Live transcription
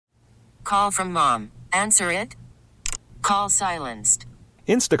Call from mom. Answer it. Call silenced.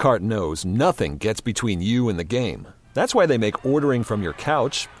 Instacart knows nothing gets between you and the game. That's why they make ordering from your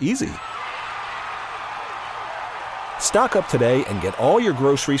couch easy. Stock up today and get all your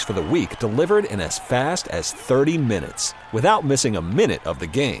groceries for the week delivered in as fast as 30 minutes without missing a minute of the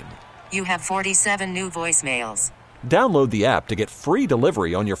game. You have 47 new voicemails. Download the app to get free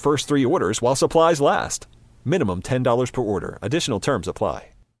delivery on your first 3 orders while supplies last. Minimum $10 per order. Additional terms apply.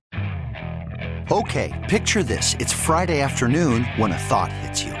 Okay, picture this. It's Friday afternoon when a thought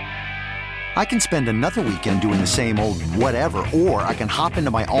hits you. I can spend another weekend doing the same old whatever, or I can hop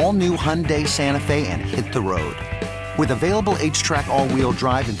into my all-new Hyundai Santa Fe and hit the road. With available H-Track all-wheel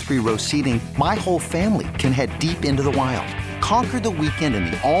drive and 3-row seating, my whole family can head deep into the wild. Conquer the weekend in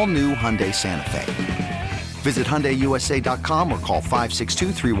the all-new Hyundai Santa Fe. Visit HyundaiUSA.com or call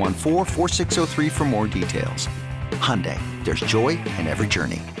 562-314-4603 for more details. Hyundai, there's joy in every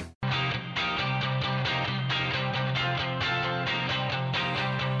journey.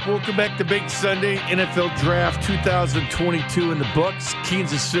 Welcome back to Bink Sunday, NFL Draft 2022 in the books.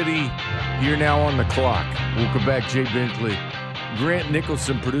 Kansas City, you're now on the clock. Welcome back, Jay Binkley. Grant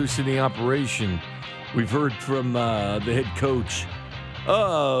Nicholson producing the operation. We've heard from the head coach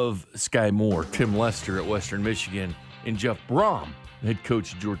of Sky Moore, Tim Lester at Western Michigan, and Jeff Brom, head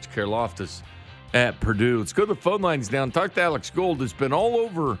coach George Karlaftis at Purdue. Let's go to the phone lines now and talk to Alex Gold, who's been all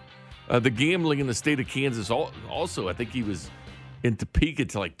over the gambling in the state of Kansas. Also, I think he was in Topeka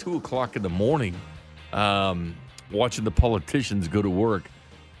till like 2 o'clock in the morning, watching the politicians go to work.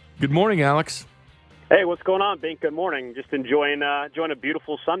 Good morning, Alex. Hey, what's going on, Bink? Good morning. Just enjoying a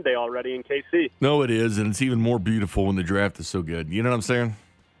beautiful Sunday already in KC. No, it is, and it's even more beautiful when the draft is so good. You know what I'm saying?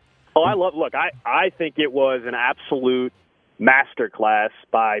 Oh, I think it was an absolute masterclass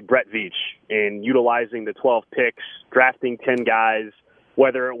by Brett Veach in utilizing the 12 picks, drafting 10 guys,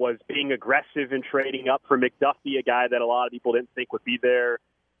 whether it was being aggressive and trading up for McDuffie, a guy that a lot of people didn't think would be there,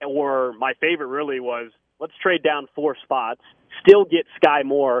 or my favorite really was, let's trade down 4 spots, still get Sky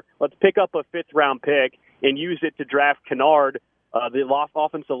Moore, let's pick up a 5th-round pick and use it to draft Kennard, the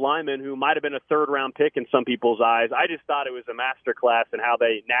offensive lineman who might have been a 3rd-round pick in some people's eyes. I just thought it was a masterclass in how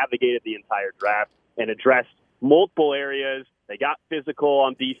they navigated the entire draft and addressed multiple areas. They got physical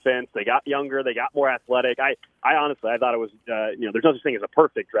on defense. They got younger. They got more athletic. I honestly, I thought it was, there's no such thing as a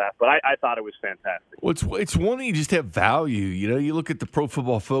perfect draft, but I thought it was fantastic. Well, it's one that you just have value. You know, you look at the Pro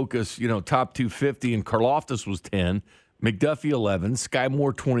Football Focus, top 250, and Karlaftis was 10, McDuffie 11, Sky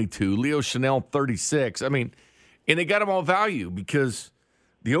Moore 22, Leo Chanel 36. I mean, and they got them all value because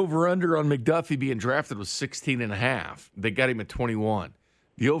the over-under on McDuffie being drafted was 16.5. They got him at 21.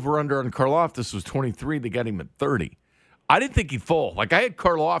 The over-under on Karlaftis was 23. They got him at 30. I didn't think he'd fall. Like, I had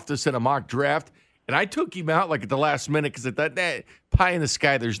Karlaftis in a mock draft, and I took him out like at the last minute because I thought, pie in the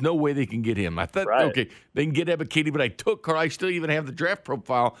sky, there's no way they can get him. I thought, okay, they can get Ebiketie, but I took I still even have the draft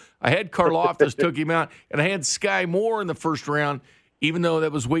profile. I had Karlaftis, took him out, and I had Sky Moore in the first round, even though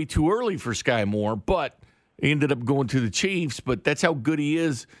that was way too early for Sky Moore, but he ended up going to the Chiefs, but that's how good he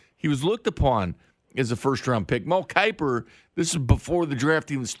is. He was looked upon as a first-round pick. Mel Kiper, this is before the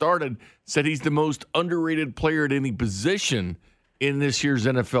draft even started, said he's the most underrated player at any position in this year's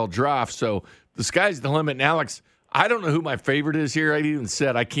NFL draft. So the sky's the limit. And Alex, I don't know who my favorite is here. I even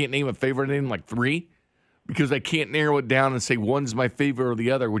said I can't name a favorite. I named like 3 because I can't narrow it down and say one's my favorite or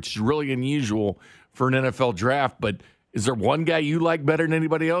the other, which is really unusual for an NFL draft. But is there one guy you like better than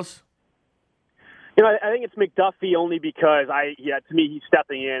anybody else? I think it's McDuffie only because to me, he's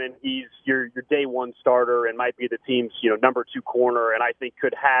stepping in and he's your day one starter and might be the team's, number 2 corner. And I think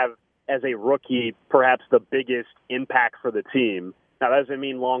could have, as a rookie, perhaps the biggest impact for the team. Now, that doesn't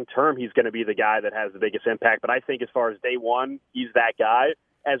mean long-term he's going to be the guy that has the biggest impact, but I think as far as day one, he's that guy.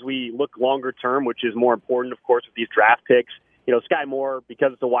 As we look longer-term, which is more important, of course, with these draft picks, Sky Moore,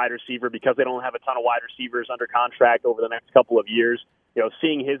 because it's a wide receiver, because they don't have a ton of wide receivers under contract over the next couple of years,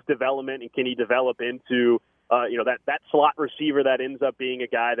 seeing his development and can he develop into, that slot receiver that ends up being a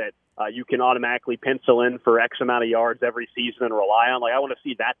guy that you can automatically pencil in for X amount of yards every season and rely on. Like, I want to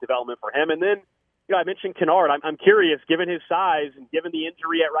see that development for him. And then, I mentioned Kennard. I'm curious, given his size and given the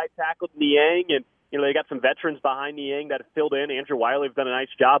injury at right tackle to Niang, and, they got some veterans behind Niang that have filled in. Andrew Wiley have done a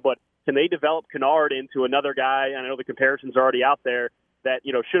nice job, but can they develop Kennard into another guy? And I know the comparison's already out there that,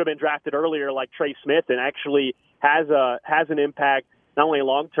 should have been drafted earlier like Trey Smith and actually has an impact not only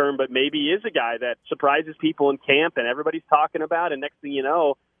long-term, but maybe is a guy that surprises people in camp and everybody's talking about. And next thing you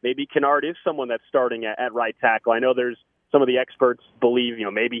know, maybe Kennard is someone that's starting at right tackle. I know there's some of the experts believe,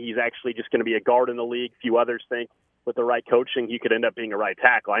 maybe he's actually just going to be a guard in the league. A few others think with the right coaching, he could end up being a right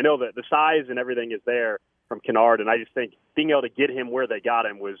tackle. I know that the size and everything is there from Kennard, and I just think being able to get him where they got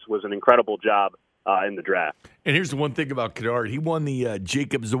him was an incredible job in the draft. And here's the one thing about Kennard. He won the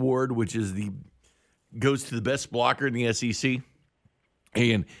Jacobs Award, which is goes to the best blocker in the SEC.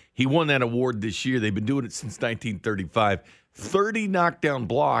 And he won that award this year. They've been doing it since 1935. 30 knockdown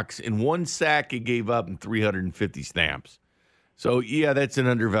blocks and 1 sack he gave up in 350 snaps. So, yeah, that's an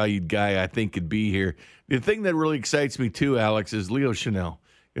undervalued guy I think could be here. The thing that really excites me, too, Alex, is Leo Chanel.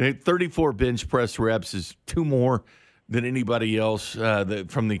 34 bench press reps is 2 more than anybody else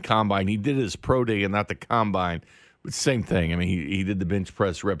from the combine. He did his pro day and not the combine. But same thing. I mean, he did the bench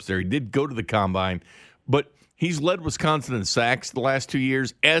press reps there. He did go to the combine. But he's led Wisconsin in sacks the last 2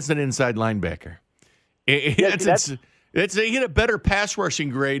 years as an inside linebacker. He had a better pass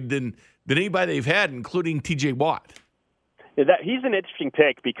rushing grade than anybody they've had, including T.J. Watt. He's an interesting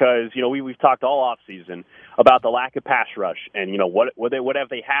pick because we've talked all offseason about the lack of pass rush and what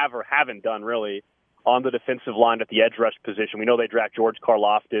they have or haven't done really on the defensive line at the edge rush position. We know they draft George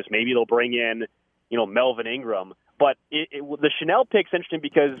Karlaftis. Maybe they'll bring in Melvin Ingram. But the Chanel pick's interesting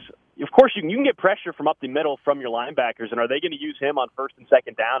because, of course, you can get pressure from up the middle from your linebackers, and are they going to use him on first and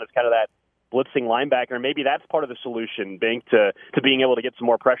second down as kind of that blitzing linebacker? And maybe that's part of the solution, Bink, to being able to get some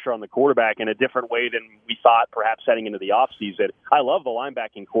more pressure on the quarterback in a different way than we thought perhaps heading into the offseason. I love the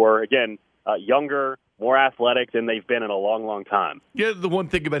linebacking core. Again, younger, more athletic than they've been in a long, long time. Yeah, the one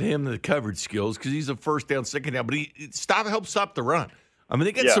thing about him, the coverage skills, because he's a first down, second down, but he helps stop the run. I mean,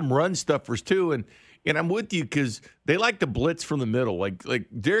 they got some run stuffers too, and I'm with you because they like to blitz from the middle. Like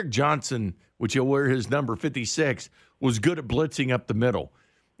Derek Johnson, which he'll wear his number 56, was good at blitzing up the middle.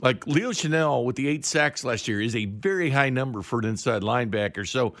 Like Leo Chanel with the 8 sacks last year is a very high number for an inside linebacker.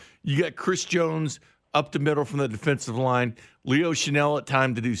 So you got Chris Jones up the middle from the defensive line, Leo Chanel at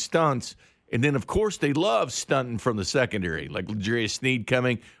time to do stunts, and then, of course, they love stunting from the secondary, like L'Jarius Sneed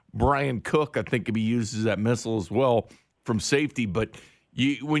coming. Brian Cook, I think, could be used as that missile as well from safety. But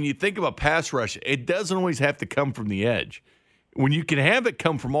when you think about pass rush, it doesn't always have to come from the edge. When you can have it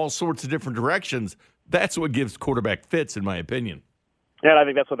come from all sorts of different directions, that's what gives quarterback fits, in my opinion. Yeah, and I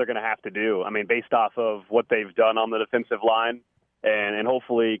think that's what they're going to have to do. I mean, based off of what they've done on the defensive line, and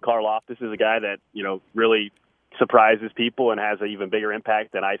hopefully Karlaftis is a guy that really surprises people and has an even bigger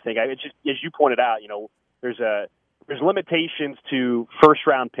impact than I think. It's just, as you pointed out, there's limitations to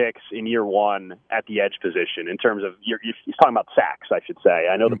first-round picks in year one at the edge position in terms of he's talking about sacks, I should say.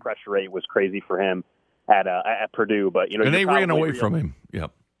 I know the pressure rate was crazy for him at Purdue, but and they ran away from him.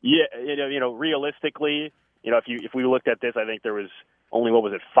 Yep. Yeah, realistically, if we looked at this, I think there was only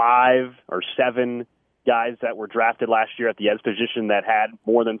 5 or 7 guys that were drafted last year at the edge position that had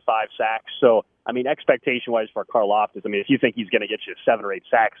more than 5 sacks. So, I mean, expectation-wise for Karlaftis, I mean, if you think he's going to get you 7 or 8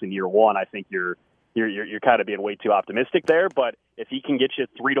 sacks in year one, I think you're kind of being way too optimistic there. But if he can get you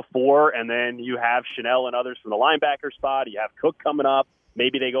 3 to 4, and then you have Chanel and others from the linebacker spot, you have Cook coming up,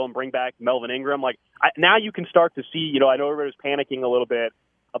 maybe they go and bring back Melvin Ingram. Now you can start to see, I know everybody's panicking a little bit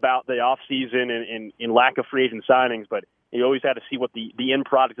about the offseason and in lack of free agent signings, but you always had to see what the end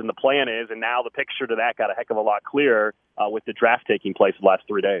product and the plan is, and now the picture to that got a heck of a lot clearer with the draft taking place the last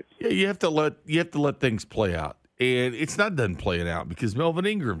 3 days. Yeah, you have to let things play out, and it's not done playing out because Melvin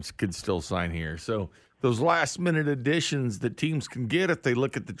Ingram could still sign here. So those last minute additions that teams can get if they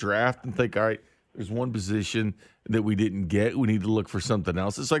look at the draft and think, all right, there's one position that we didn't get, we need to look for something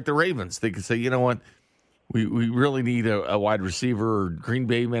else. It's like the Ravens; they can say, you know what. We really need a wide receiver. Or Green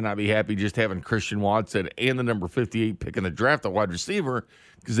Bay may not be happy just having Christian Watson and the number 58 pick in the draft, a wide receiver,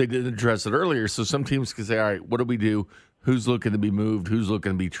 because they didn't address it earlier. So some teams can say, all right, what do we do? Who's looking to be moved? Who's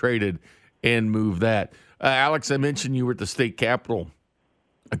looking to be traded? And move that. Alex, I mentioned you were at the state capitol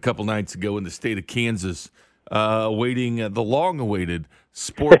a couple nights ago in the state of Kansas, awaiting the long-awaited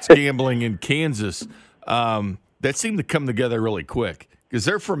sports gambling in Kansas. That seemed to come together really quick. Because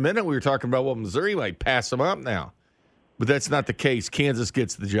there for a minute we were talking about, well, Missouri might pass them up now. But that's not the case. Kansas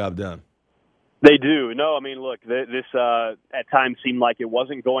gets the job done. They do. No, I mean, look, this at times seemed like it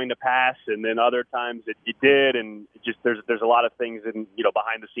wasn't going to pass, and then other times it did, and there's a lot of things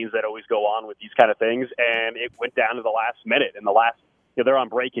behind the scenes that always go on with these kind of things, and it went down to the last minute. And they're on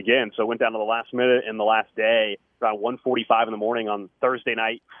break again, so it went down to the last minute and the last day, around 1:45 in the morning on Thursday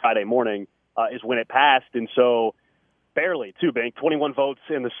night, Friday morning, is when it passed, and so barely, too, Bink. 21 votes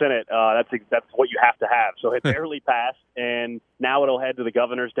in the Senate. That's what you have to have. So it barely passed, and now it'll head to the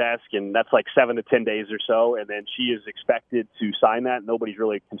governor's desk, and that's like 7 to 10 days or so, and then she is expected to sign that. Nobody's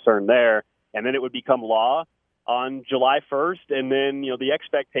really concerned there. And then it would become law on July 1st, and then the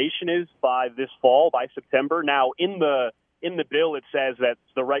expectation is by this fall, by September. Now, in the bill, it says that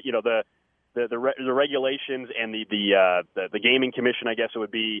the regulations and the gaming commission, I guess it would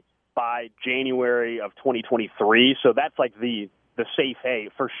be, by January of 2023. So that's like the safe hay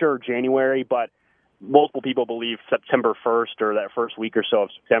for sure, January. But multiple people believe September 1st or that first week or so of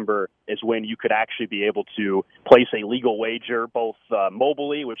September is when you could actually be able to place a legal wager, both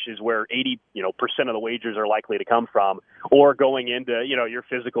mobily, which is where 80% of the wagers are likely to come from, or going into your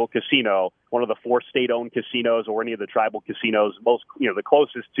physical casino, one of the 4 state-owned casinos or any of the tribal casinos, most the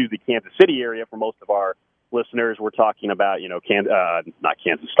closest to the Kansas City area for most of our listeners. We're talking about not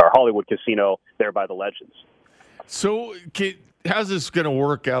Kansas Star, Hollywood Casino there by the Legends. So, how's this going to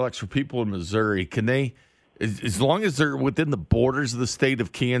work, Alex, for people in Missouri? Can they, as long as they're within the borders of the state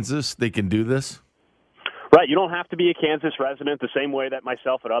of Kansas, they can do this? Right. You don't have to be a Kansas resident the same way that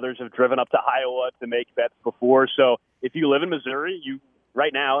myself and others have driven up to Iowa to make bets before. So if you live in Missouri,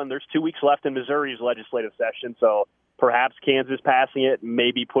 right now, and there's 2 weeks left in Missouri's legislative session, so perhaps Kansas passing it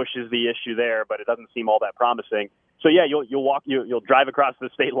maybe pushes the issue there, but it doesn't seem all that promising. So, yeah, you'll drive across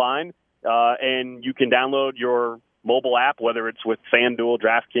the state line, and you can download your mobile app, whether it's with FanDuel,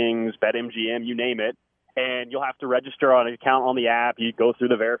 DraftKings, BetMGM, you name it, and you'll have to register on an account on the app. You go through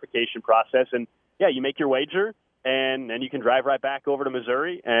the verification process, and, yeah, you make your wager, and then you can drive right back over to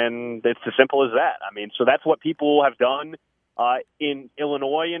Missouri, and it's as simple as that. I mean, so that's what people have done in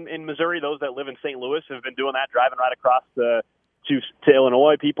Illinois and in Missouri. Those that live in St. Louis have been doing that, driving right across to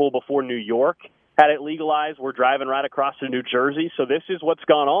Illinois. People before New York had it legalized were driving right across to New Jersey. So this is what's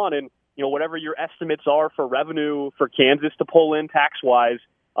gone on, and whatever your estimates are for revenue for Kansas to pull in tax-wise,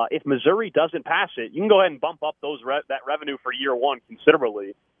 if Missouri doesn't pass it, you can go ahead and bump up that revenue for year one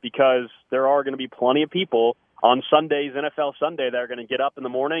considerably, because there are going to be plenty of people on Sundays, NFL Sunday, that are going to get up in the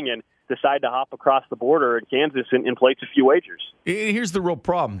morning and decide to hop across the border in Kansas and place a few wagers. Here's the real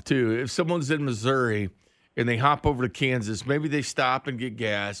problem, too. If someone's in Missouri and they hop over to Kansas, maybe they stop and get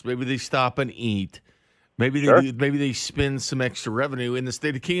gas, maybe they stop and eat, maybe they spend some extra revenue in the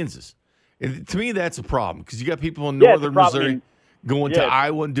state of Kansas. And to me, that's a problem, because you got people in northern Missouri going to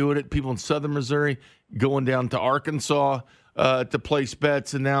Iowa and doing it, people in southern Missouri going down to Arkansas to place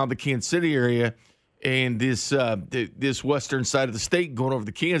bets, and now the Kansas City area and this western side of the state going over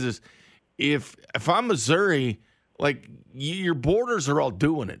to Kansas. If I'm Missouri, like, your borders are all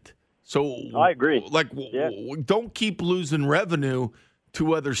doing it. So I agree. Don't keep losing revenue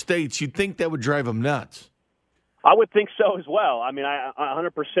to other states. You'd think that would drive them nuts. I would think so as well. I mean, I 100%.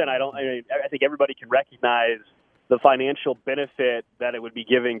 I think everybody can recognize the financial benefit that it would be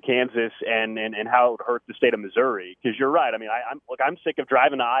giving Kansas and how it would hurt the state of Missouri. Because you're right. I mean, I'm sick of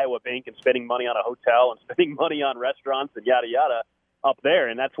driving to Iowa, Bink, and spending money on a hotel and spending money on restaurants and yada yada up there,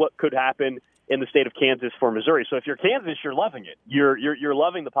 and that's what could happen in the state of Kansas for Missouri. So if you're Kansas, you're loving it. You're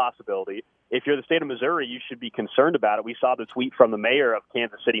loving the possibility. If you're the state of Missouri, you should be concerned about it. We saw the tweet from the mayor of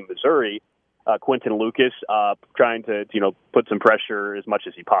Kansas City, Missouri, Quentin Lucas, trying to put some pressure as much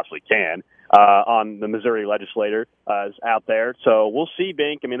as he possibly can on the Missouri legislator out there. So we'll see,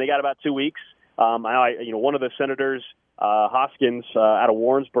 Bink. I mean, they got about 2 weeks. One of the senators, Hoskins, out of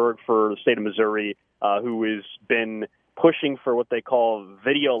Warrensburg for the state of Missouri, who has been pushing for what they call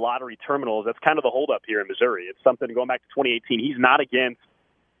video lottery terminals. That's kind of the holdup here in Missouri. It's something going back to 2018. He's not against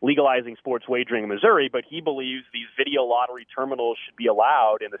legalizing sports wagering in Missouri, but he believes these video lottery terminals should be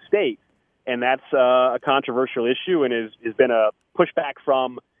allowed in the state. And that's a controversial issue and has been a pushback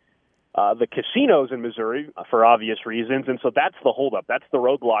from the casinos in Missouri for obvious reasons. And so that's the holdup. That's the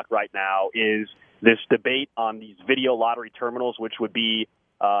roadblock right now, is this debate on these video lottery terminals, which would be,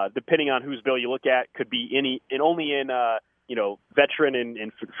 depending on whose bill you look at, could be only in veteran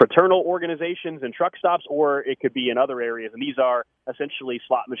and fraternal organizations and truck stops, or it could be in other areas. And these are essentially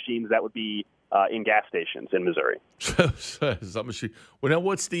slot machines that would be in gas stations in Missouri. Slot machine. Well, now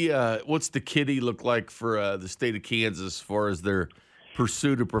what's the kitty look like for the state of Kansas as far as their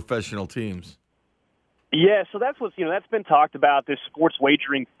pursuit of professional teams? Yeah, so that's that's been talked about, this sports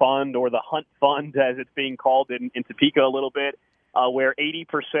wagering fund, or the Hunt Fund as it's being called in Topeka a little bit, where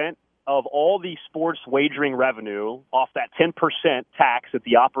 80% of all the sports wagering revenue off that 10% tax that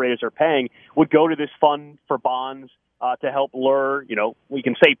the operators are paying would go to this fund for bonds to help lure, we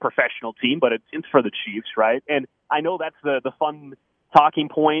can say professional team, but it's for the Chiefs, right? And I know that's the fun talking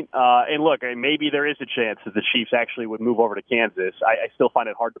point. And look, maybe there is a chance that the Chiefs actually would move over to Kansas. I still find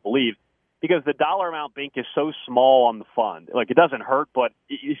it hard to believe, because the dollar amount, Bink, is so small on the fund. Like, it doesn't hurt, but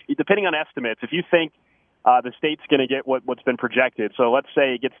depending on estimates, if you think the state's going to get what's been projected, so let's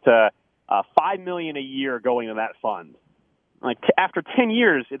say it gets to $5 million a year going to that fund. Like, after 10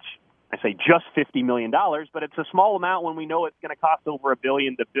 years, it's, I say, just $50 million, but it's a small amount when we know it's going to cost over $1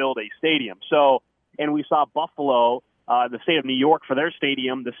 billion to build a stadium. So, and we saw Buffalo the state of New York for their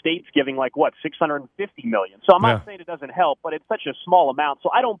stadium, the state's giving $650 million. So I'm not saying it doesn't help, but it's such a small amount. So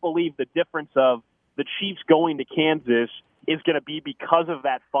I don't believe the difference of the Chiefs going to Kansas is going to be because of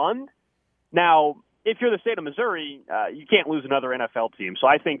that fund. Now, if you're the state of Missouri, you can't lose another NFL team. So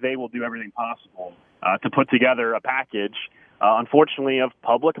I think they will do everything possible to put together a package, unfortunately, of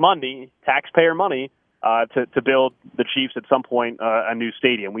public money, taxpayer money, to build the Chiefs at some point a new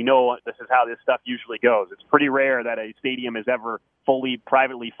stadium. We know this is how this stuff usually goes. It's pretty rare that a stadium is ever fully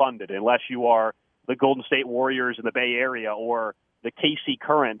privately funded unless you are the Golden State Warriors in the Bay Area or the KC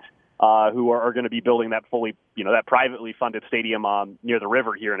Current, who are going to be building that fully, that privately funded stadium near the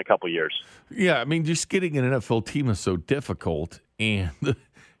river here in a couple of years. Yeah, I mean, just getting an NFL team is so difficult, and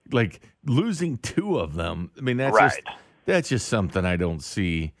losing two of them. I mean, that's just something I don't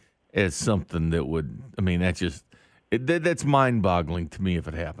see as something that would. I mean, that's mind-boggling to me if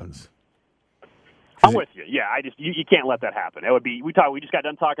it happens. I'm with you. Yeah, you can't let that happen. It would be we just got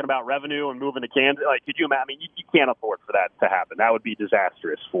done talking about revenue and moving to Kansas. Could you imagine? I mean, you can't afford for that to happen. That would be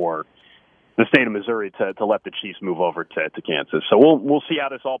disastrous for the state of Missouri to let the Chiefs move over to Kansas. So we'll see how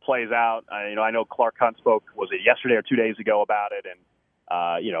this all plays out. I know Clark Hunt spoke, was it yesterday or 2 days ago, about it, and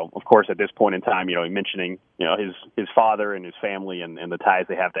of course, at this point in time, mentioning his father and his family and the ties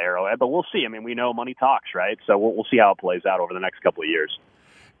they have to Arrowhead. But we'll see. I mean, we know money talks, right? So we'll see how it plays out over the next couple of years.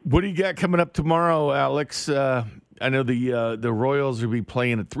 What do you got coming up tomorrow, Alex? I know the Royals will be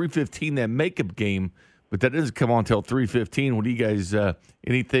playing at 3:15, that makeup game, but that doesn't come on until 3:15. What do you guys,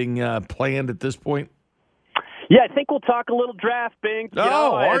 anything planned at this point? Yeah, I think we'll talk a little draft, Bink.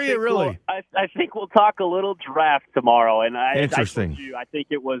 Are you really? I think we'll talk a little draft tomorrow. And Interesting. I think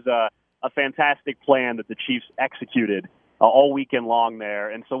it was a fantastic plan that the Chiefs executed all weekend long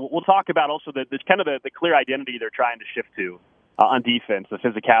there. And so we'll talk about also the clear identity they're trying to shift to on defense, the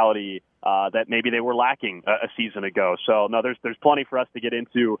physicality that maybe they were lacking a season ago. So, no, there's plenty for us to get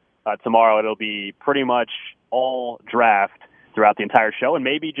into tomorrow. It'll be pretty much all draft throughout the entire show, and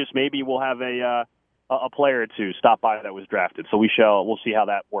maybe we'll have a player or two stop by that was drafted. So we'll see how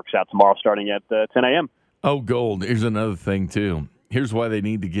that works out tomorrow starting at 10 a.m. Oh, gold. Here's another thing, too. Here's why they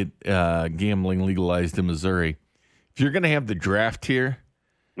need to get gambling legalized in Missouri. If you're going to have the draft here,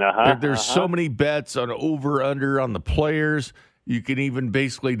 there's so many bets on over-under on the players. You can even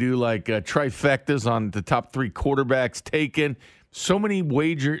basically do trifectas on the top three quarterbacks taken. So many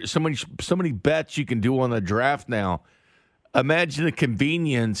wagers, so many bets you can do on the draft now. Imagine the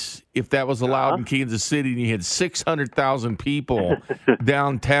convenience if that was allowed in Kansas City and you had 600,000 people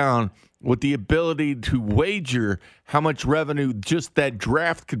downtown with the ability to wager how much revenue just that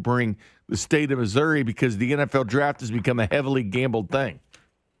draft could bring the state of Missouri, because the NFL draft has become a heavily gambled thing.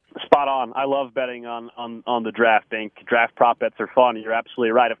 Spot on. I love betting on the draft, Bink. Draft prop bets are fun. You're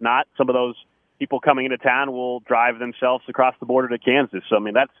absolutely right. If not, some of those people coming into town will drive themselves across the border to Kansas. So, I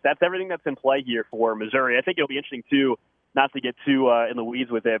mean, that's everything that's in play here for Missouri. I think it'll be interesting, too, not to get too in the weeds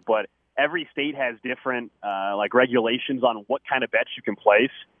with it, but every state has different regulations on what kind of bets you can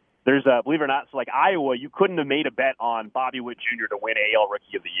place. There's believe it or not, so Iowa, you couldn't have made a bet on Bobby Witt Jr. to win AL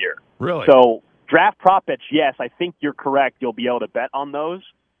Rookie of the Year. Really? So draft prop bets, yes, I think you're correct. You'll be able to bet on those,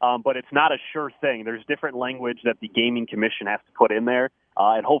 but it's not a sure thing. There's different language that the Gaming Commission has to put in there,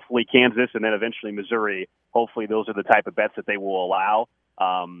 and hopefully Kansas and then eventually Missouri, hopefully those are the type of bets that they will allow.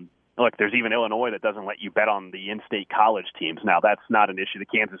 Look, there's even Illinois that doesn't let you bet on the in-state college teams. Now, that's not an issue. The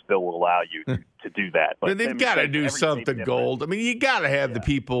Kansas bill will allow you to do that. But they've got to do something, Gold. I mean, you got to have the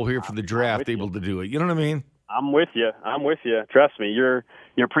people here for the draft able to do it. You know what I mean? I'm with you. Trust me. You're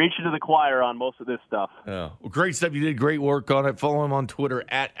preaching to the choir on most of this stuff. Oh, well, great stuff. You did great work on it. Follow him on Twitter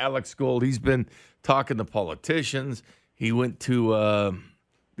at Alex Gold. He's been talking to politicians. He went to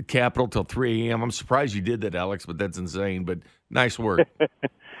the Capitol till 3 a.m. I'm surprised you did that, Alex, but that's insane. But nice work.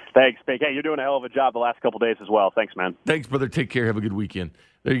 Thanks, Bink. Hey, you're doing a hell of a job the last couple of days as well. Thanks, man. Thanks, brother. Take care. Have a good weekend.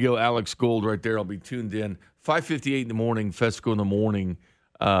 There you go, Alex Gold right there. I'll be tuned in. 5:58 in the morning, Fesco in the morning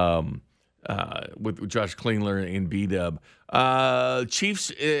with Josh Klingler and B-Dub.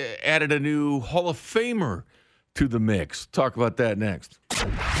 Chiefs added a new Hall of Famer to the mix. Talk about that next.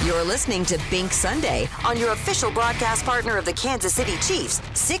 You're listening to Bink Sunday on your official broadcast partner of the Kansas City Chiefs,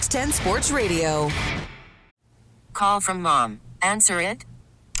 610 Sports Radio. Call from mom. Answer it.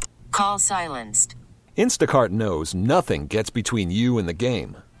 Call silenced. Instacart knows nothing gets between you and the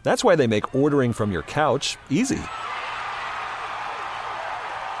game. That's why they make ordering from your couch easy.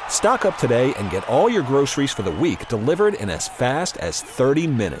 Stock up today and get all your groceries for the week delivered in as fast as 30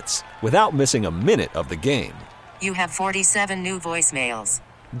 minutes without missing a minute of the game. You have 47 new voicemails.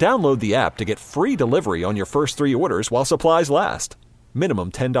 Download the app to get free delivery on your first 3 orders while supplies last.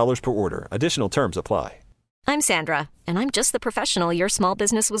 Minimum $10 per order. Additional terms apply. I'm Sandra, and I'm just the professional your small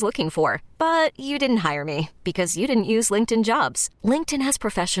business was looking for. But you didn't hire me because you didn't use LinkedIn Jobs. LinkedIn has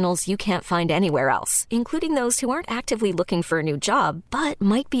professionals you can't find anywhere else, including those who aren't actively looking for a new job, but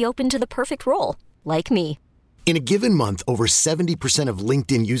might be open to the perfect role, like me. In a given month, over 70% of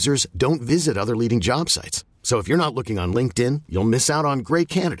LinkedIn users don't visit other leading job sites. So if you're not looking on LinkedIn, you'll miss out on great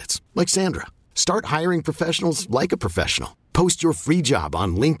candidates like Sandra. Start hiring professionals like a professional. Post your free job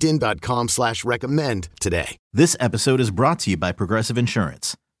on linkedin.com/recommend today. This episode is brought to you by Progressive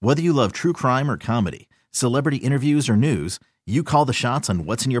Insurance. Whether you love true crime or comedy, celebrity interviews or news, you call the shots on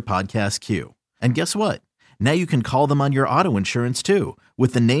what's in your podcast queue. And guess what? Now you can call them on your auto insurance too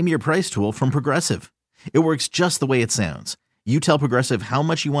with the Name Your Price tool from Progressive. It works just the way it sounds. You tell Progressive how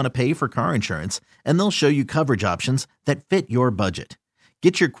much you want to pay for car insurance, and they'll show you coverage options that fit your budget.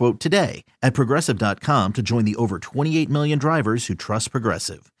 Get your quote today at Progressive.com to join the over 28 million drivers who trust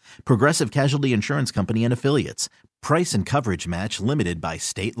Progressive. Progressive Casualty Insurance Company and Affiliates. Price and coverage match limited by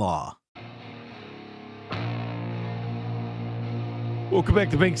state law. Welcome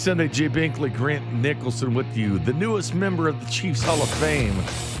back to Bink Sunday. Jay Binkley, Grant Nicholson with you. The newest member of the Chiefs Hall of Fame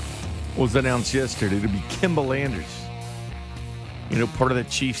was announced yesterday to be Kimball Anders. You know, part of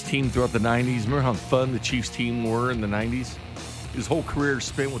that Chiefs team throughout the 90s. Remember how fun the Chiefs team were in the 90s? His whole career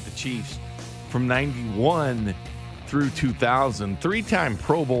spent with the Chiefs from 91 through 2000. Three-time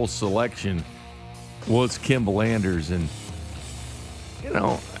Pro Bowl selection was Kimball Anders. And, you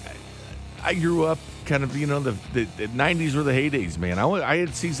know, I grew up kind of, you know, the 90s were the heydays, man. I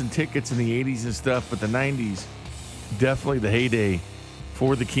had season tickets in the 80s and stuff, but the 90s, definitely the heyday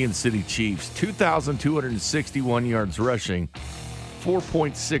for the Kansas City Chiefs. 2,261 yards rushing,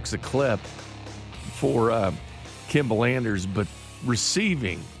 4.6 a clip for Kimball Anders, but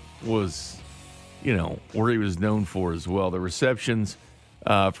receiving was, you know, where he was known for as well. The receptions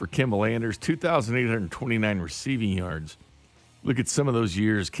for Kimball Anders, 2,829 receiving yards. Look at some of those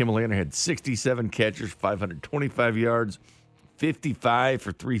years. Kimball Anders had 67 catches, 525 yards, 55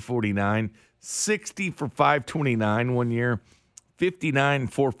 for 349, 60 for 529 one year, 59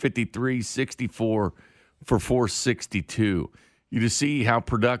 453, 64 for 462. You just see how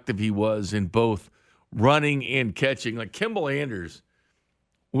productive he was in both running and catching. Like Kimball Anders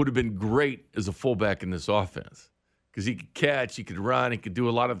would have been great as a fullback in this offense because he could catch, he could run, he could do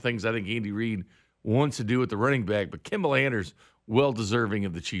a lot of things I think Andy Reid wants to do with the running back. But Kimball Anders, well deserving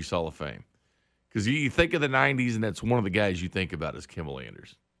of the Chiefs Hall of Fame because you think of the 90s and that's one of the guys you think about is Kimball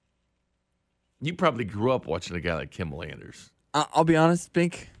Anders. You probably grew up watching a guy like Kimball Anders. I'll be honest,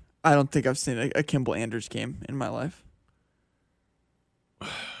 Bink, I don't think I've seen a Kimball Anders game in my life.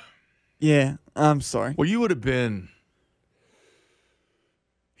 Yeah, I'm sorry. Well, you would have been.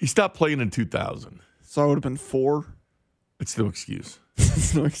 He stopped playing in 2000. So I would have been 4. It's no excuse.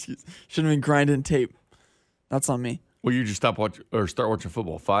 It's no excuse. Should have been grinding tape. That's on me. Well, you just start watching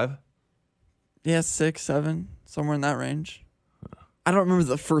football 5? Yeah, 6, 7, somewhere in that range. I don't remember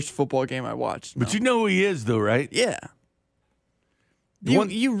the first football game I watched. No. But you know who he is, though, right? Yeah.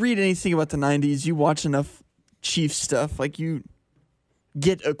 You read anything about the 90s, you watch enough Chiefs stuff, like you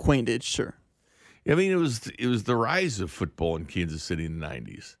get acquainted, sure. I mean, it was the rise of football in Kansas City in the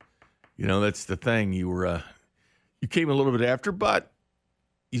 90s. You know, that's the thing. You came a little bit after, but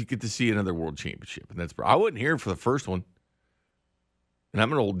you get to see another world championship, and that's. I wasn't here for the first one, and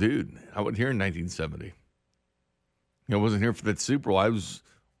I'm an old dude. I wasn't here in 1970. I wasn't here for that Super Bowl. I was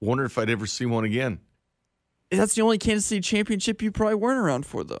wondering if I'd ever see one again. That's the only Kansas City championship you probably weren't around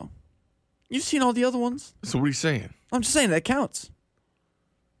for, though. You've seen all the other ones. So what are you saying? I'm just saying that counts.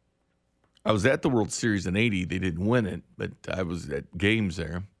 I was at the World Series in 80. They didn't win it, but I was at games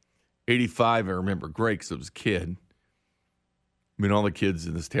there. 85, I remember great because I was a kid. I mean, all the kids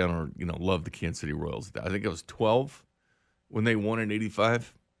in this town love the Kansas City Royals. I think I was 12 when they won in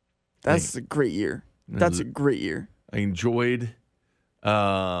 85. That's a great year. That's a great year. I enjoyed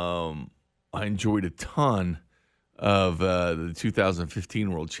a ton of the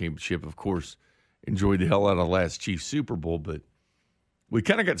 2015 World Championship. Of course, enjoyed the hell out of last Chiefs Super Bowl, but we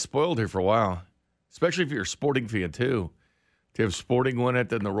kind of got spoiled here for a while, especially if you're a Sporting fan, too. To have Sporting win it,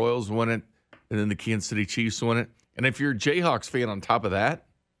 then the Royals win it, and then the Kansas City Chiefs win it. And if you're a Jayhawks fan on top of that,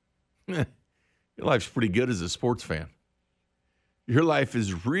 your life's pretty good as a sports fan. Your life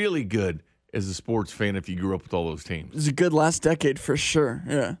is really good as a sports fan if you grew up with all those teams. It's a good last decade for sure,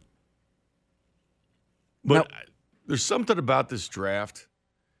 yeah. But there's something about this draft,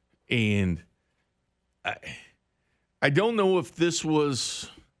 and I don't know if this was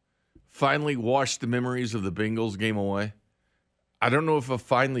finally washed the memories of the Bengals game away. I don't know if it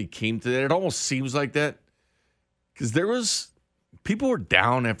finally came to that. It almost seems like that because people were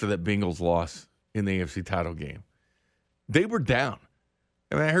down after that Bengals loss in the AFC title game. They were down.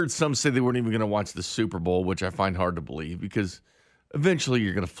 I mean, I heard some say they weren't even going to watch the Super Bowl, which I find hard to believe because eventually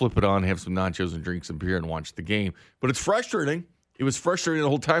you're going to flip it on, have some nachos and drink some beer and watch the game. But it's frustrating. It was frustrating the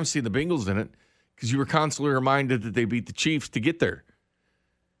whole time seeing the Bengals in it because you were constantly reminded that they beat the Chiefs to get there.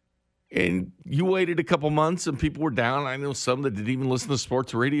 And you waited a couple months and people were down. I know some that didn't even listen to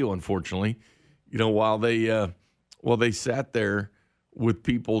sports radio, unfortunately, while they sat there with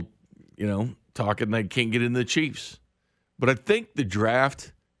people, talking they can't get into the Chiefs. But I think the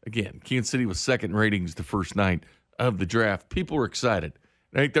draft, again, Kansas City was second in ratings the first night of the draft. People were excited.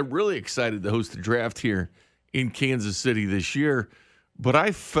 I think they're really excited to host the draft here in Kansas City this year. But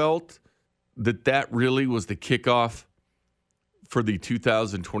I felt that really was the kickoff for the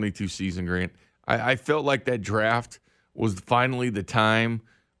 2022 season, Grant. I felt like that draft was finally the time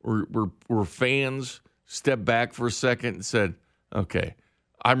where fans stepped back for a second and said, okay,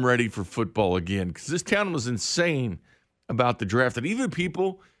 I'm ready for football again. Because this town was insane about the draft. And even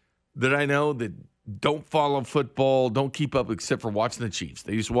people that I know that don't follow football, don't keep up except for watching the Chiefs.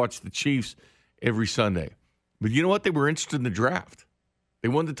 They just watch the Chiefs every Sunday. But you know what? They were interested in the draft. They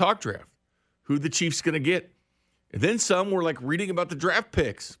wanted to talk draft. Who the Chiefs going to get? And then some were like reading about the draft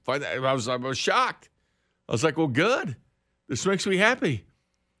picks. I was shocked. I was like, well, good. This makes me happy.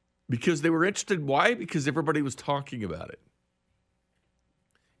 Because they were interested. Why? Because everybody was talking about it.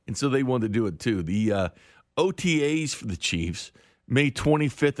 And so they wanted to do it too. The OTAs for the Chiefs, May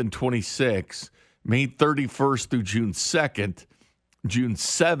 25th and 26th, May 31st through June 2nd, June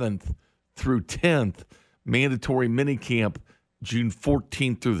 7th through 10th, mandatory minicamp, June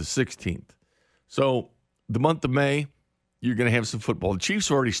 14th through the 16th. So the month of May, you're going to have some football. The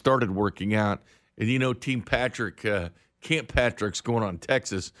Chiefs already started working out. And Team Patrick, Camp Patrick's going on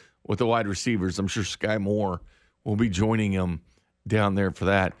Texas with the wide receivers. I'm sure Sky Moore will be joining him down there for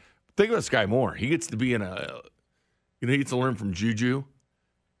that. Think about Sky Moore. He gets to be he gets to learn from Juju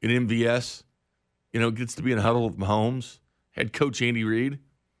in MVS. Gets to be in a huddle with Mahomes. Head coach Andy Reid.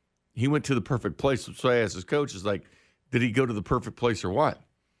 He went to the perfect place. So I asked his coach, did he go to the perfect place or what?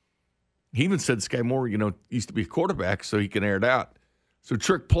 He even said Sky Moore, used to be a quarterback so he can air it out. So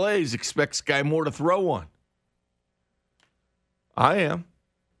trick plays, expect Sky Moore to throw one. I am.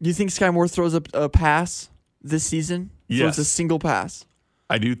 You think Sky Moore throws a pass this season? Yes. Throws a single pass?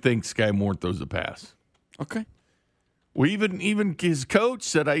 I do think Sky Moore throws a pass. Okay. Well, even his coach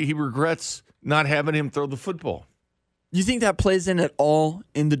said he regrets not having him throw the football. You think that plays in at all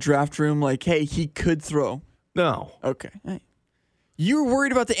in the draft room? Like, hey, he could throw. No. Okay. Hey. You were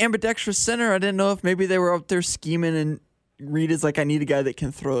worried about the ambidextrous center. I didn't know if maybe they were out there scheming and Reed is like, I need a guy that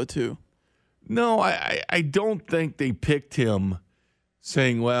can throw too. No, I don't think they picked him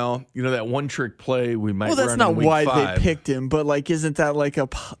saying, well, that one trick play we might run in week 5. Well, that's not why they picked him, but like, isn't that like a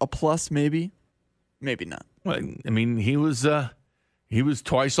plus maybe? Maybe not. Well, I mean, he was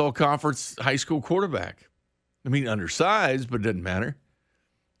twice all-conference high school quarterback. I mean, undersized, but it doesn't matter.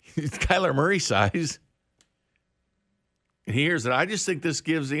 He's Kyler Murray size. And here's it. I just think this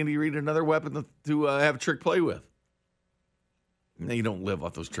gives Andy Reid another weapon to have a trick play with. Now, you don't live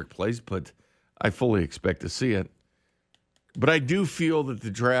off those trick plays, but I fully expect to see it. But I do feel that the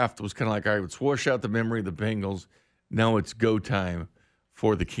draft was kind of like, all right, let's wash out the memory of the Bengals. Now it's go time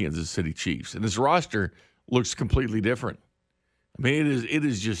for the Kansas City Chiefs. And this roster looks completely different. I mean, it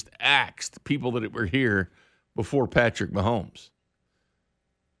is just axed people that were here before Patrick Mahomes.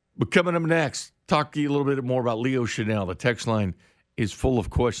 But coming up next, talk to you a little bit more about Leo Chanel. The text line is full of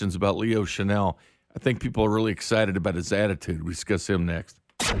questions about Leo Chanel. I think people are really excited about his attitude. We discuss him next.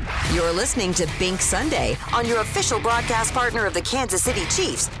 You're listening to Bink Sunday on your official broadcast partner of the Kansas City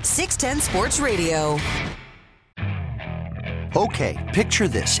Chiefs, 610 Sports Radio. Okay, picture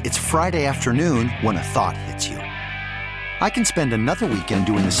this. It's Friday afternoon when a thought hits you. I can spend another weekend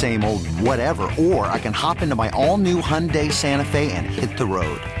doing the same old whatever, or I can hop into my all-new Hyundai Santa Fe and hit the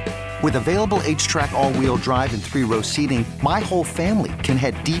road. With available H-Track all-wheel drive and 3-row seating, my whole family can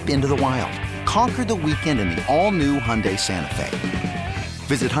head deep into the wild. Conquer the weekend in the all-new Hyundai Santa Fe.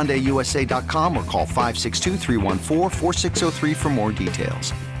 Visit HyundaiUSA.com or call 562-314-4603 for more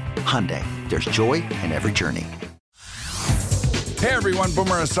details. Hyundai, there's joy in every journey. Hey everyone,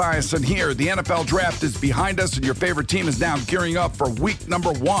 Boomer Esiason here. The NFL Draft is behind us and your favorite team is now gearing up for week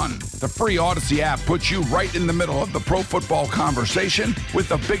number 1. The free Odyssey app puts you right in the middle of the pro football conversation with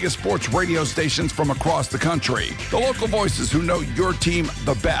the biggest sports radio stations from across the country. The local voices who know your team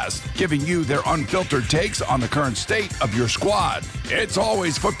the best, giving you their unfiltered takes on the current state of your squad. It's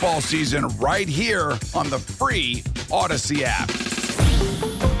always football season right here on the free Odyssey app.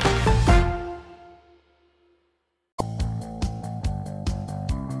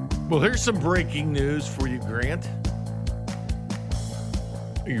 Well, here's some breaking news for you, Grant.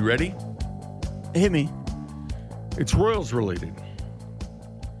 Are you ready? Hit me. It's Royals related.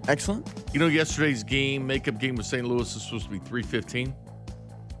 Excellent. You know, yesterday's makeup game with St. Louis is supposed to be 3:15.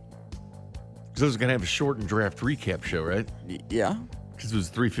 Because I was going to have a shortened draft recap show, right? Yeah. Because it was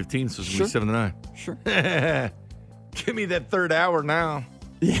 3:15, so it's going to Sure. be 7 to 9. Sure. Give me that third hour now.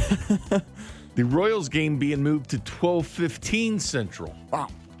 Yeah. The Royals game being moved to 12:15 Central. Wow.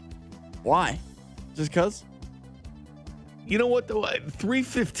 Why? Just because? You know what, though?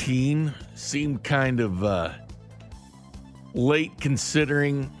 3:15 seemed kind of late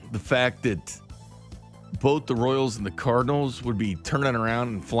considering the fact that both the Royals and the Cardinals would be turning around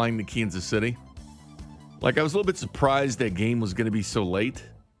and flying to Kansas City. Like, I was a little bit surprised that game was going to be so late.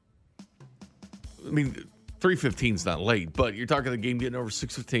 I mean, 3:15 is not late, but you're talking the game getting over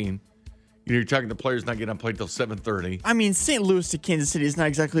 6:15. You know, you're talking the players not getting on play till 7:30. I mean, St. Louis to Kansas City is not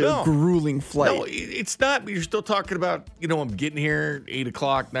exactly a grueling flight. No, it's not. But you're still talking about, I'm getting here 8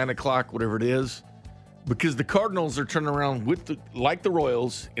 o'clock, 9 o'clock, whatever it is. Because the Cardinals are turning around like the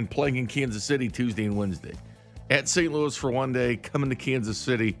Royals and playing in Kansas City Tuesday and Wednesday. At St. Louis for one day, coming to Kansas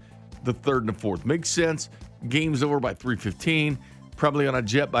City the 3rd and the 4th. Makes sense. Game's over by 3:15. Probably on a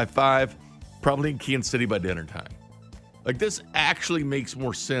jet by 5. Probably in Kansas City by dinner time. Like, this actually makes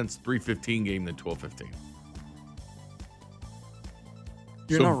more sense, 3:15 game than 12:15.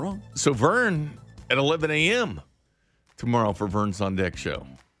 You're not wrong. So Vern at 11 a.m. tomorrow for Vern's On Deck show.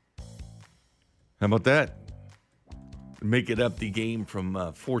 How about that? Make it up the game from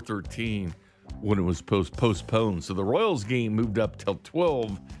 4:13 when it was postponed. So the Royals game moved up till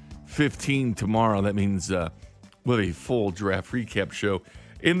 12:15 tomorrow. That means we'll have a full draft recap show.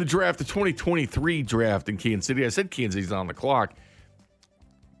 In the draft, the 2023 draft in Kansas City, I said Kansas City's on the clock.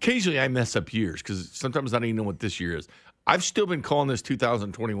 Occasionally I mess up years because sometimes I don't even know what this year is. I've still been calling this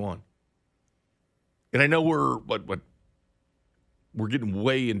 2021. And I know we're getting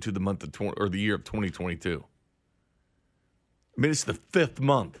way into the month of the year of 2022. I mean, it's the 5th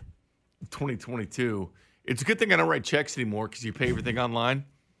month of 2022. It's a good thing I don't write checks anymore because you pay everything online,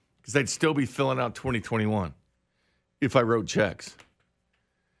 because I'd still be filling out 2021 if I wrote checks.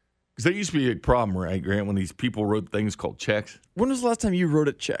 Because that used to be a big problem, right, Grant, when these people wrote things called checks. When was the last time you wrote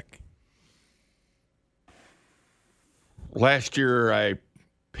a check? Last year, I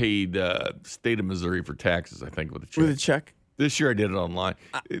paid state of Missouri for taxes, I think, with a check. With a check? This year, I did it online.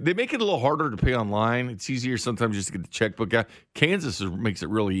 They make it a little harder to pay online. It's easier sometimes just to get the checkbook out. Kansas makes it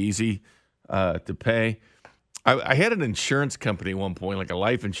really easy to pay. I had an insurance company at one point, like a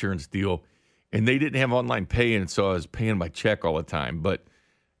life insurance deal, and they didn't have online pay, and so I was paying by check all the time. But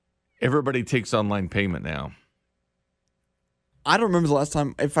everybody takes online payment now. I don't remember the last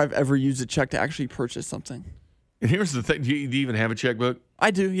time if I've ever used a check to actually purchase something. And here's the thing. Do you even have a checkbook? I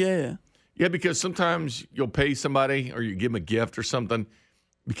do, yeah. Yeah, because sometimes you'll pay somebody or you give them a gift or something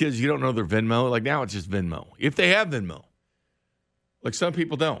because you don't know their Venmo. Like now it's just Venmo. If they have Venmo. Like some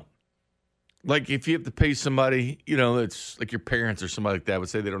people don't. Like if you have to pay somebody, it's like your parents or somebody like that would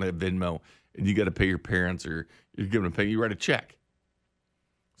say they don't have Venmo and you got to pay your parents or you're giving them pay, you write a check.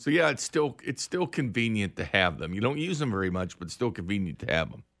 So yeah, it's still convenient to have them. You don't use them very much, but it's still convenient to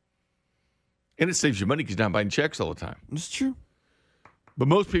have them. And it saves you money because you're not buying checks all the time. It's true. But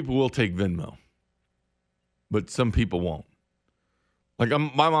most people will take Venmo. But some people won't. Like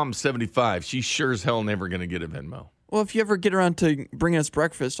my mom's 75. She's sure as hell never going to get a Venmo. Well, if you ever get around to bringing us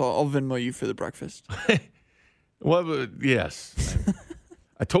breakfast, I'll Venmo you for the breakfast. Well, yes.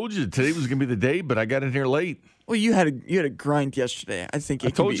 I told you today was going to be the day, but I got in here late. Well, you had a grind yesterday. I think I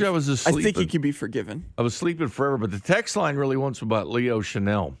told you I was asleep. I think you can be forgiven. I was sleeping forever, but the text line really wants about Leo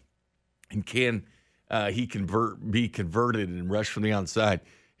Chanel. And can he be converted and rush from the outside?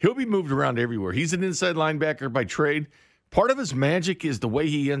 He'll be moved around everywhere. He's an inside linebacker by trade. Part of his magic is the way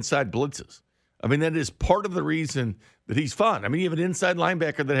he inside blitzes. I mean, that is part of the reason that he's fun. I mean, you have an inside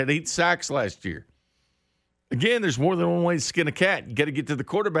linebacker that had 8 sacks last year. Again, there's more than one way to skin a cat. You got to get to the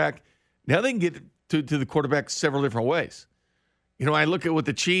quarterback. Now they can get to the quarterback several different ways. I look at what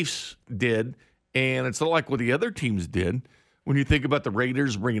the Chiefs did, and it's not like what the other teams did. When you think about the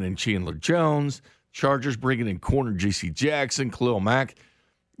Raiders bringing in Chandler Jones, Chargers bringing in corner J.C. Jackson, Khalil Mack,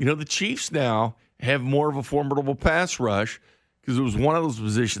 the Chiefs now have more of a formidable pass rush because it was one of those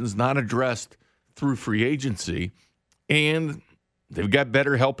positions not addressed through free agency, and they've got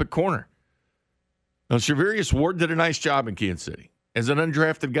better help at corner. Now, Shavarius Ward did a nice job in Kansas City. As an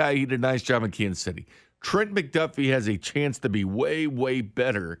undrafted guy, he did a nice job in Kansas City. Trent McDuffie has a chance to be way, way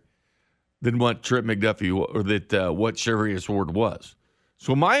better than what Trent McDuffie or what Shavarius Ward was.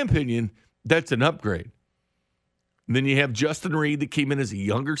 So in my opinion, that's an upgrade. And then you have Justin Reed that came in as a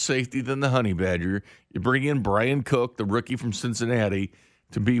younger safety than the Honey Badger. You bring in Brian Cook, the rookie from Cincinnati,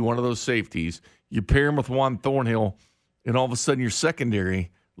 to be one of those safeties. You pair him with Juan Thornhill, and all of a sudden your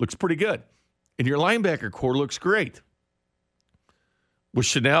secondary looks pretty good. And your linebacker core looks great. With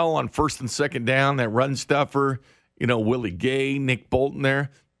Chanel on first and second down, that run stuffer, Willie Gay, Nick Bolton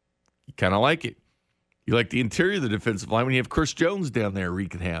there, you kind of like it. You like the interior of the defensive line when you have Chris Jones down there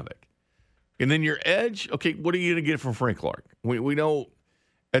wreaking havoc. And then your edge, okay, what are you going to get from Frank Clark? We know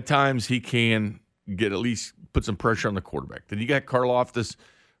at times he can get at least put some pressure on the quarterback. Then you got Karlaftis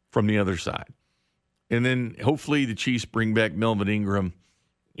from the other side. And then hopefully the Chiefs bring back Melvin Ingram.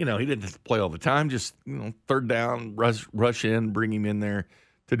 He didn't have to play all the time. Just, third down, rush in, bring him in there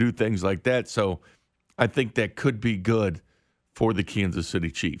to do things like that. So I think that could be good for the Kansas City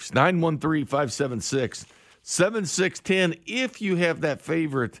Chiefs. 913-576-7610. If you have that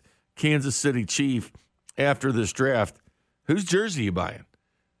favorite Kansas City Chief after this draft, whose jersey are you buying?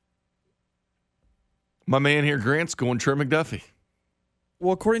 My man here, Grant's going Trey McDuffie.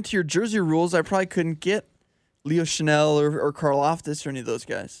 Well, according to your jersey rules, I probably couldn't get Leo Chanel or Karlaftis or any of those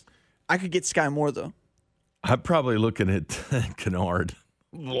guys. I could get Sky Moore, though. I'm probably looking at Kennard,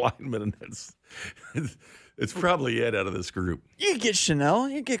 lineman. It's probably it out of this group. You could get Chanel.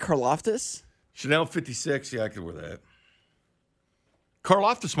 You could get Karlaftis. Chanel 56. Yeah, I could wear that.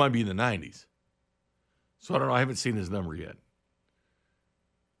 Karlaftis might be in the 90s. So I don't know. I haven't seen his number yet.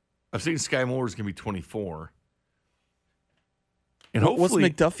 I've seen Sky Moore's going to be 24. And hopefully,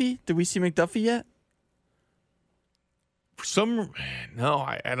 what's McDuffie? Did we see McDuffie yet? No,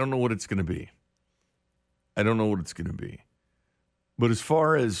 I don't know what it's going to be. I don't know what it's going to be. But as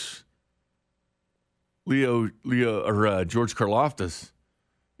far as George Karlaftis,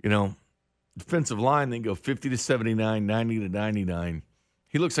 defensive line, they go 50 to 79, 90 to 99.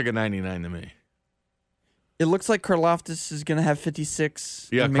 He looks like a 99 to me. It looks like Karlaftis is going to have 56.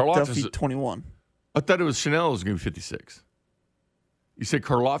 Yeah, and McDuffie 21. I thought it was Chanel was going to be 56. You said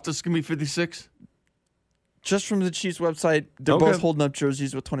Karlaftis is going to be 56? Just from the Chiefs website, they're both holding up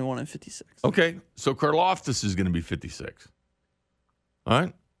jerseys with 21 and 56. Okay, so Karlaftis is going to be 56. All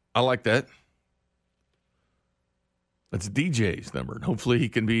right, I like that. That's DJ's number. And hopefully he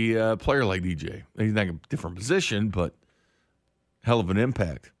can be a player like DJ. He's not a different position, but hell of an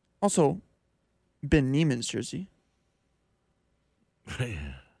impact. Also, Ben Neiman's jersey.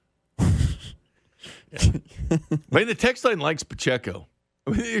 Yeah. Man, the text line likes Pacheco.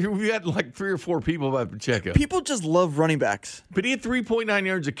 We had like 3 or 4 people about Pacheco. People just love running backs. But he had 3.9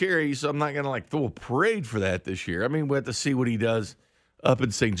 yards a carry, so I'm not going to throw a parade for that this year. I mean, we'll have to see what he does up in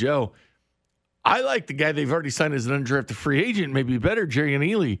St. Joe. I like the guy they've already signed as an undrafted free agent, maybe better, Jerry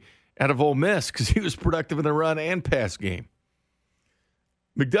Neely out of Ole Miss, because he was productive in the run and pass game.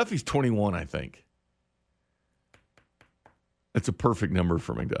 McDuffie's 21, I think. That's a perfect number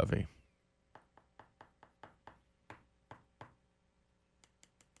for McDuffie.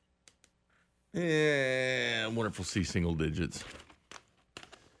 Yeah, I wonder if we'll see single digits.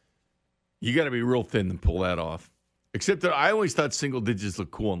 You got to be real thin to pull that off. Except that I always thought single digits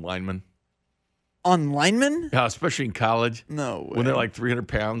look cool on linemen. On linemen? Yeah, especially in college. No way. When they're like 300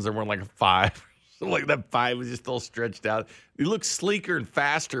 pounds, they're wearing like a 5. So like that 5 is just all stretched out. You look sleeker and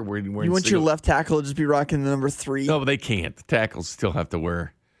faster when you're wearing You want your left tackle to just be rocking the number 3? No, but they can't. The tackles still have to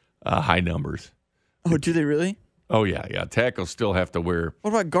wear high numbers. Oh, do they really? Oh, yeah. Tackles still have to wear.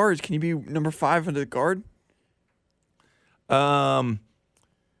 What about guards? Can you be number 5 under the guard?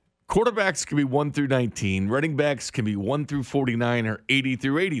 Quarterbacks can be 1 through 19. Running backs can be 1 through 49 or 80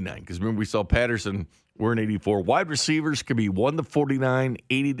 through 89. Because remember, we saw Patterson wearing 84. Wide receivers can be 1 to 49,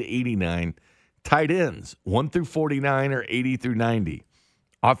 80 to 89. Tight ends, 1 through 49 or 80 through 90.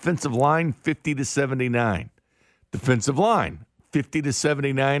 Offensive line, 50 to 79. Defensive line, 50 to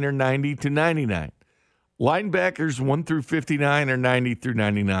 79 or 90 to 99. Linebackers, 1 through 59 or 90 through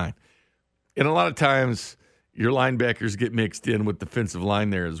 99. And a lot of times, your linebackers get mixed in with defensive line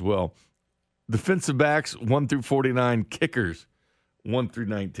there as well. Defensive backs, 1 through 49. Kickers, 1 through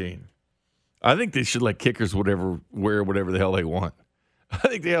 19. I think they should let kickers wear whatever the hell they want. I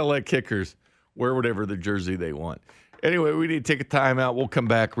think they ought to let kickers wear whatever the jersey they want. Anyway, we need to take a timeout. We'll come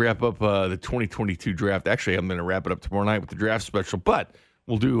back, wrap up the 2022 draft. Actually, I'm going to wrap it up tomorrow night with the draft special, but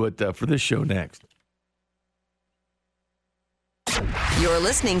we'll do it for this show next. You're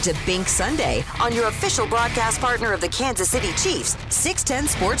listening to Bink Sunday on your official broadcast partner of the Kansas City Chiefs, 610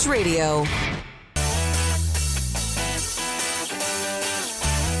 Sports Radio.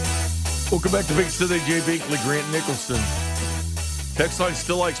 Welcome back to Bink Sunday. Jay Binkley, Grant Nicholson. Text line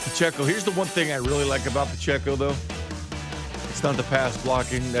still likes Pacheco. Here's the one thing I really like about Pacheco, though. It's not the pass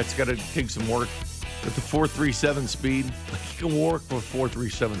blocking. That's got to take some work. With the 4.37 speed, he can work with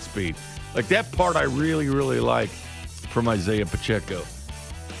 4.37 speed. Like that part I really, really like from Isaiah Pacheco.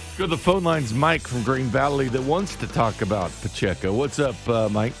 Go to the phone lines, Mike from Green Valley that wants to talk about Pacheco. What's up,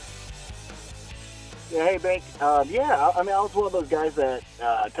 Mike? Yeah, hey, Bink. I was one of those guys that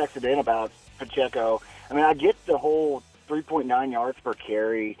texted in about Pacheco. I mean, I get the whole 3.9 yards per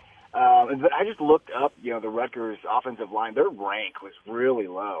carry, but I just looked up, the Rutgers offensive line. Their rank was really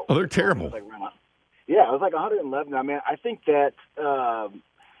low. Oh, they're terrible. It was like 111. I mean, I think that,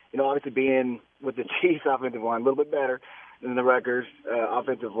 obviously being with the Chiefs offensive line, a little bit better than the Rutgers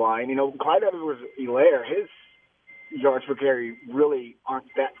offensive line. Clyde Edwards-Helaire, his yards per carry really aren't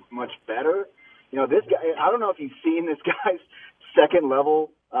that much better. This guy, I don't know if you've seen this guy's second level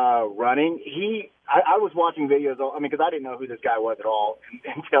running. I was watching videos, because I didn't know who this guy was at all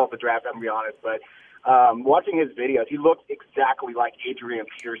until the draft, I'm going to be honest. But watching his videos, he looks exactly like Adrian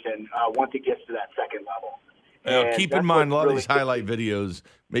Peterson once he gets to that second level. Keep in mind, a lot of these highlight videos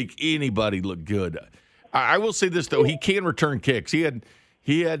make anybody look good. I will say this, though. He can return kicks. He had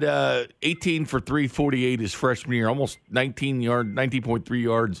 18 for 348 his freshman year, almost 19.3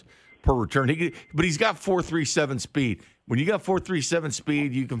 yards per return. But he's got 4.37 speed. When you got 4.37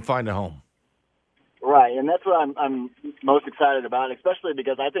 speed, you can find a home. Right, and that's what I'm most excited about, especially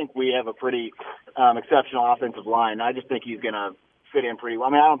because I think we have a pretty exceptional offensive line. I just think he's going to fit in pretty well.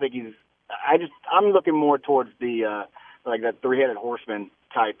 I mean, I don't think he's – I'm looking more towards the that three-headed horseman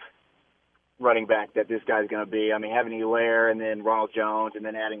type running back that this guy's going to be. I mean, having Helaire and then Ronald Jones and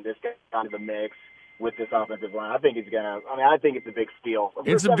then adding this guy onto the mix with this offensive line, I think it's going to – I think it's a big steal.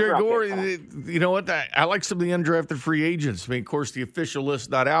 It's a big gore. You know what? I like some of the undrafted free agents. I mean, of course, the official list's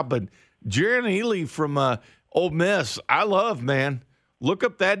not out, but Jaron Healy from Ole Miss, I love, man. Look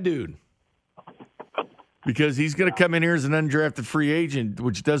up that dude. Because he's going to come in here as an undrafted free agent,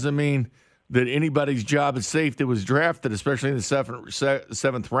 which doesn't mean that anybody's job is safe that was drafted, especially in the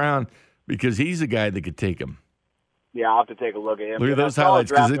seventh round, because he's a guy that could take him. Yeah, I'll have to take a look at him. Look at those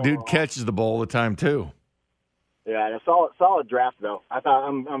highlights, because the dude catches the ball all the time, too. Yeah, and a solid draft, though.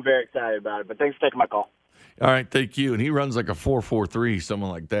 I'm very excited about it, but thanks for taking my call. All right, thank you. And he runs like a 4.43, something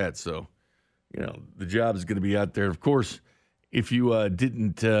like that. So, the job is going to be out there. Of course, if you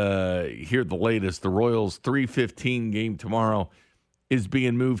didn't hear the latest, the Royals' 3:15 game tomorrow is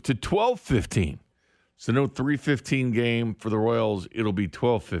being moved to 12:15. So no 3:15 game for the Royals. It'll be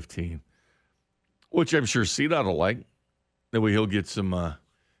 12:15, which I'm sure CDOT will like. That way he'll get some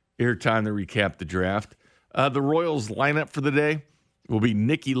airtime to recap the draft. The Royals lineup for the day will be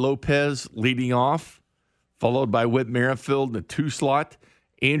Nicky Lopez leading off, followed by Whit Merrifield in the 2 slot,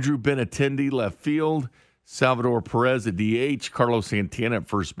 Andrew Benintendi left field, Salvador Perez at DH, Carlos Santana at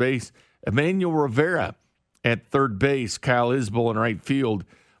first base, Emmanuel Rivera at third base, Kyle Isbell in right field,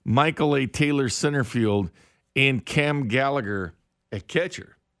 Michael A. Taylor center field, and Cam Gallagher at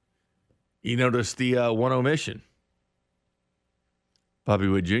catcher. You notice the one omission. Bobby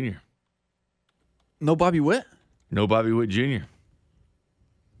Witt Jr. No Bobby Witt? No Bobby Witt Jr.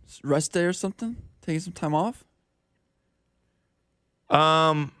 Rest day or something? Taking some time off?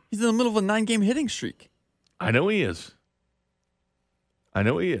 He's in the middle of a 9-game hitting streak. I know he is.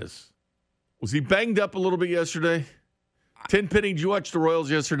 Was he banged up a little bit yesterday? Tim Penny, did you watch the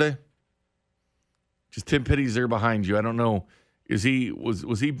Royals yesterday? Just Tim Penny's there behind you. I don't know. Was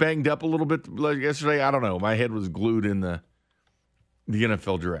he banged up a little bit yesterday? I don't know. My head was glued in the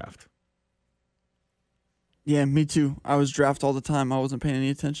NFL draft. Yeah, me too. I was draft all the time. I wasn't paying any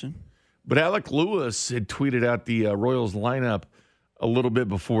attention. But Alec Lewis had tweeted out the Royals lineup a little bit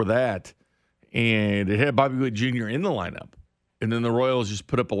before that, and it had Bobby Witt Jr. in the lineup. And then the Royals just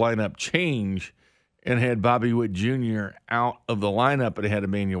put up a lineup change and had Bobby Witt Jr. out of the lineup, and it had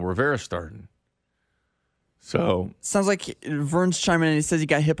Emmanuel Rivera starting. So sounds like Vern's chiming in. He says he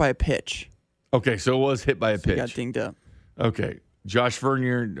got hit by a pitch. Okay, so it was hit by a pitch. He got dinged up. Okay. Josh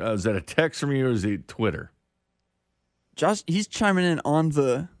Vern, is that a text from you or is it Twitter? Josh, he's chiming in on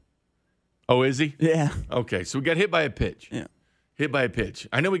the... Oh, is he? Yeah. Okay, so we got hit by a pitch. Yeah. Hit by a pitch.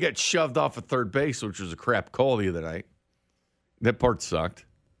 I know we got shoved off at third base, which was a crap call the other night. That part sucked.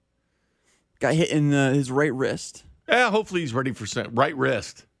 Got hit in his right wrist. Yeah, hopefully he's ready for right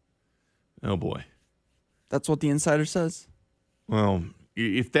wrist. Oh, boy. That's what the insider says. Well,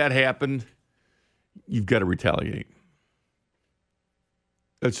 if that happened, you've got to retaliate.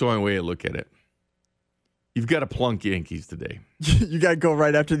 That's the only way I look at it. You've got to plunk Yankees today. You got to go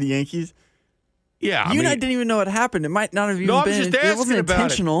right after the Yankees? Yeah. You and I didn't even know what happened. It might not have even been. I was just asking it wasn't about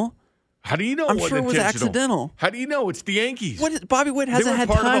intentional. It. How do you know? I'm sure it was accidental. How do you know? It's the Yankees. Bobby Witt hasn't had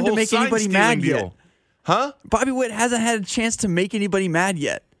time to make anybody mad yet. Huh? Bobby Witt hasn't had a chance to make anybody mad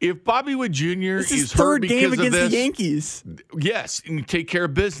yet. If Bobby Witt Jr. This is is third hurt game because against of this, the Yankees. yes, and you take care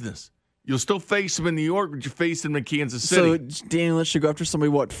of business. You'll still face him in New York, but you face him in Kansas City. So Daniel Lynch should go after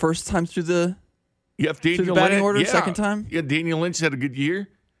somebody, first time through the, Daniel the batting Lynch, order, second time? Yeah, Daniel Lynch had a good year.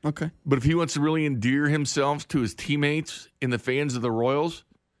 Okay. But if he wants to really endear himself to his teammates and the fans of the Royals,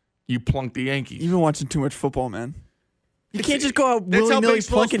 you plunk the Yankees. You've been watching too much football, man. You can't just go out That's how willy-nilly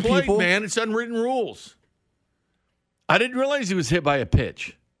baseball's plunking played, people. man. It's unwritten rules. I didn't realize he was hit by a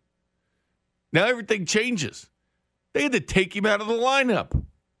pitch. Now everything changes. They had to take him out of the lineup.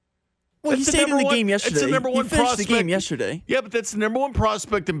 Well, he stayed in the game yesterday. That's the number one he finished prospect. the game yesterday. Yeah, but that's the number one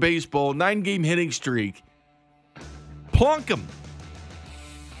prospect in baseball. 9-game hitting streak. Plunk him.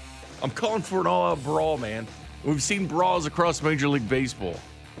 I'm calling for an all-out brawl, man. We've seen brawls across Major League Baseball.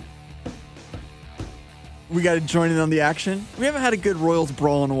 We got to join in on the action. We haven't had a good Royals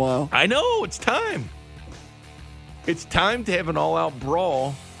brawl in a while. I know. It's time. It's time to have an all-out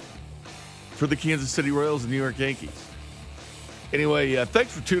brawl for the Kansas City Royals and New York Yankees. Anyway,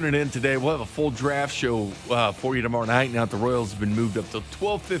 thanks for tuning in today. We'll have a full draft show for you tomorrow night. Now that the Royals have been moved up to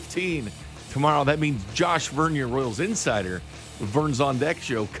 12:15 tomorrow, that means Josh Vern, your Royals insider, with Vern's On Deck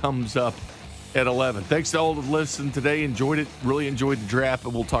show, comes up at 11. Thanks to all that listened today. Enjoyed it. Really enjoyed the draft,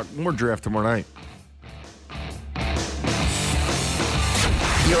 and we'll talk more draft tomorrow night.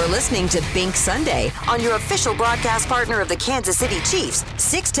 You're listening to Bink Sunday on your official broadcast partner of the Kansas City Chiefs,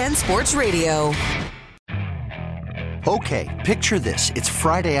 610 Sports Radio. Okay, picture this. It's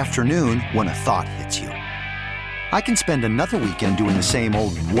Friday afternoon when a thought hits you. I can spend another weekend doing the same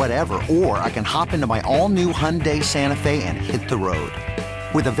old whatever, or I can hop into my all-new Hyundai Santa Fe and hit the road.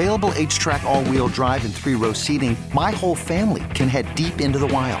 With available H-Track all-wheel drive and 3-row seating, my whole family can head deep into the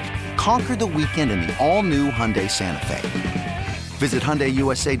wild. Conquer the weekend in the all-new Hyundai Santa Fe. Visit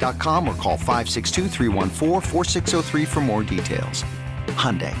HyundaiUSA.com or call 562-314-4603 for more details.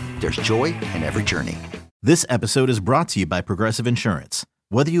 Hyundai, there's joy in every journey. This episode is brought to you by Progressive Insurance.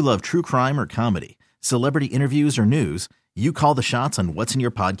 Whether you love true crime or comedy, celebrity interviews or news, you call the shots on what's in your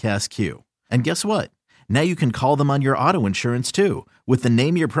podcast queue. And guess what? Now you can call them on your auto insurance too with the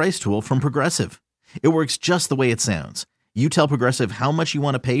Name Your Price tool from Progressive. It works just the way it sounds. You tell Progressive how much you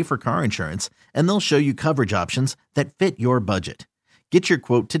want to pay for car insurance, and they'll show you coverage options that fit your budget. Get your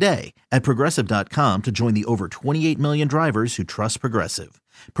quote today at Progressive.com to join the over 28 million drivers who trust Progressive.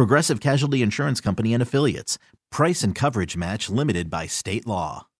 Progressive Casualty Insurance Company and Affiliates. Price and coverage match limited by state law.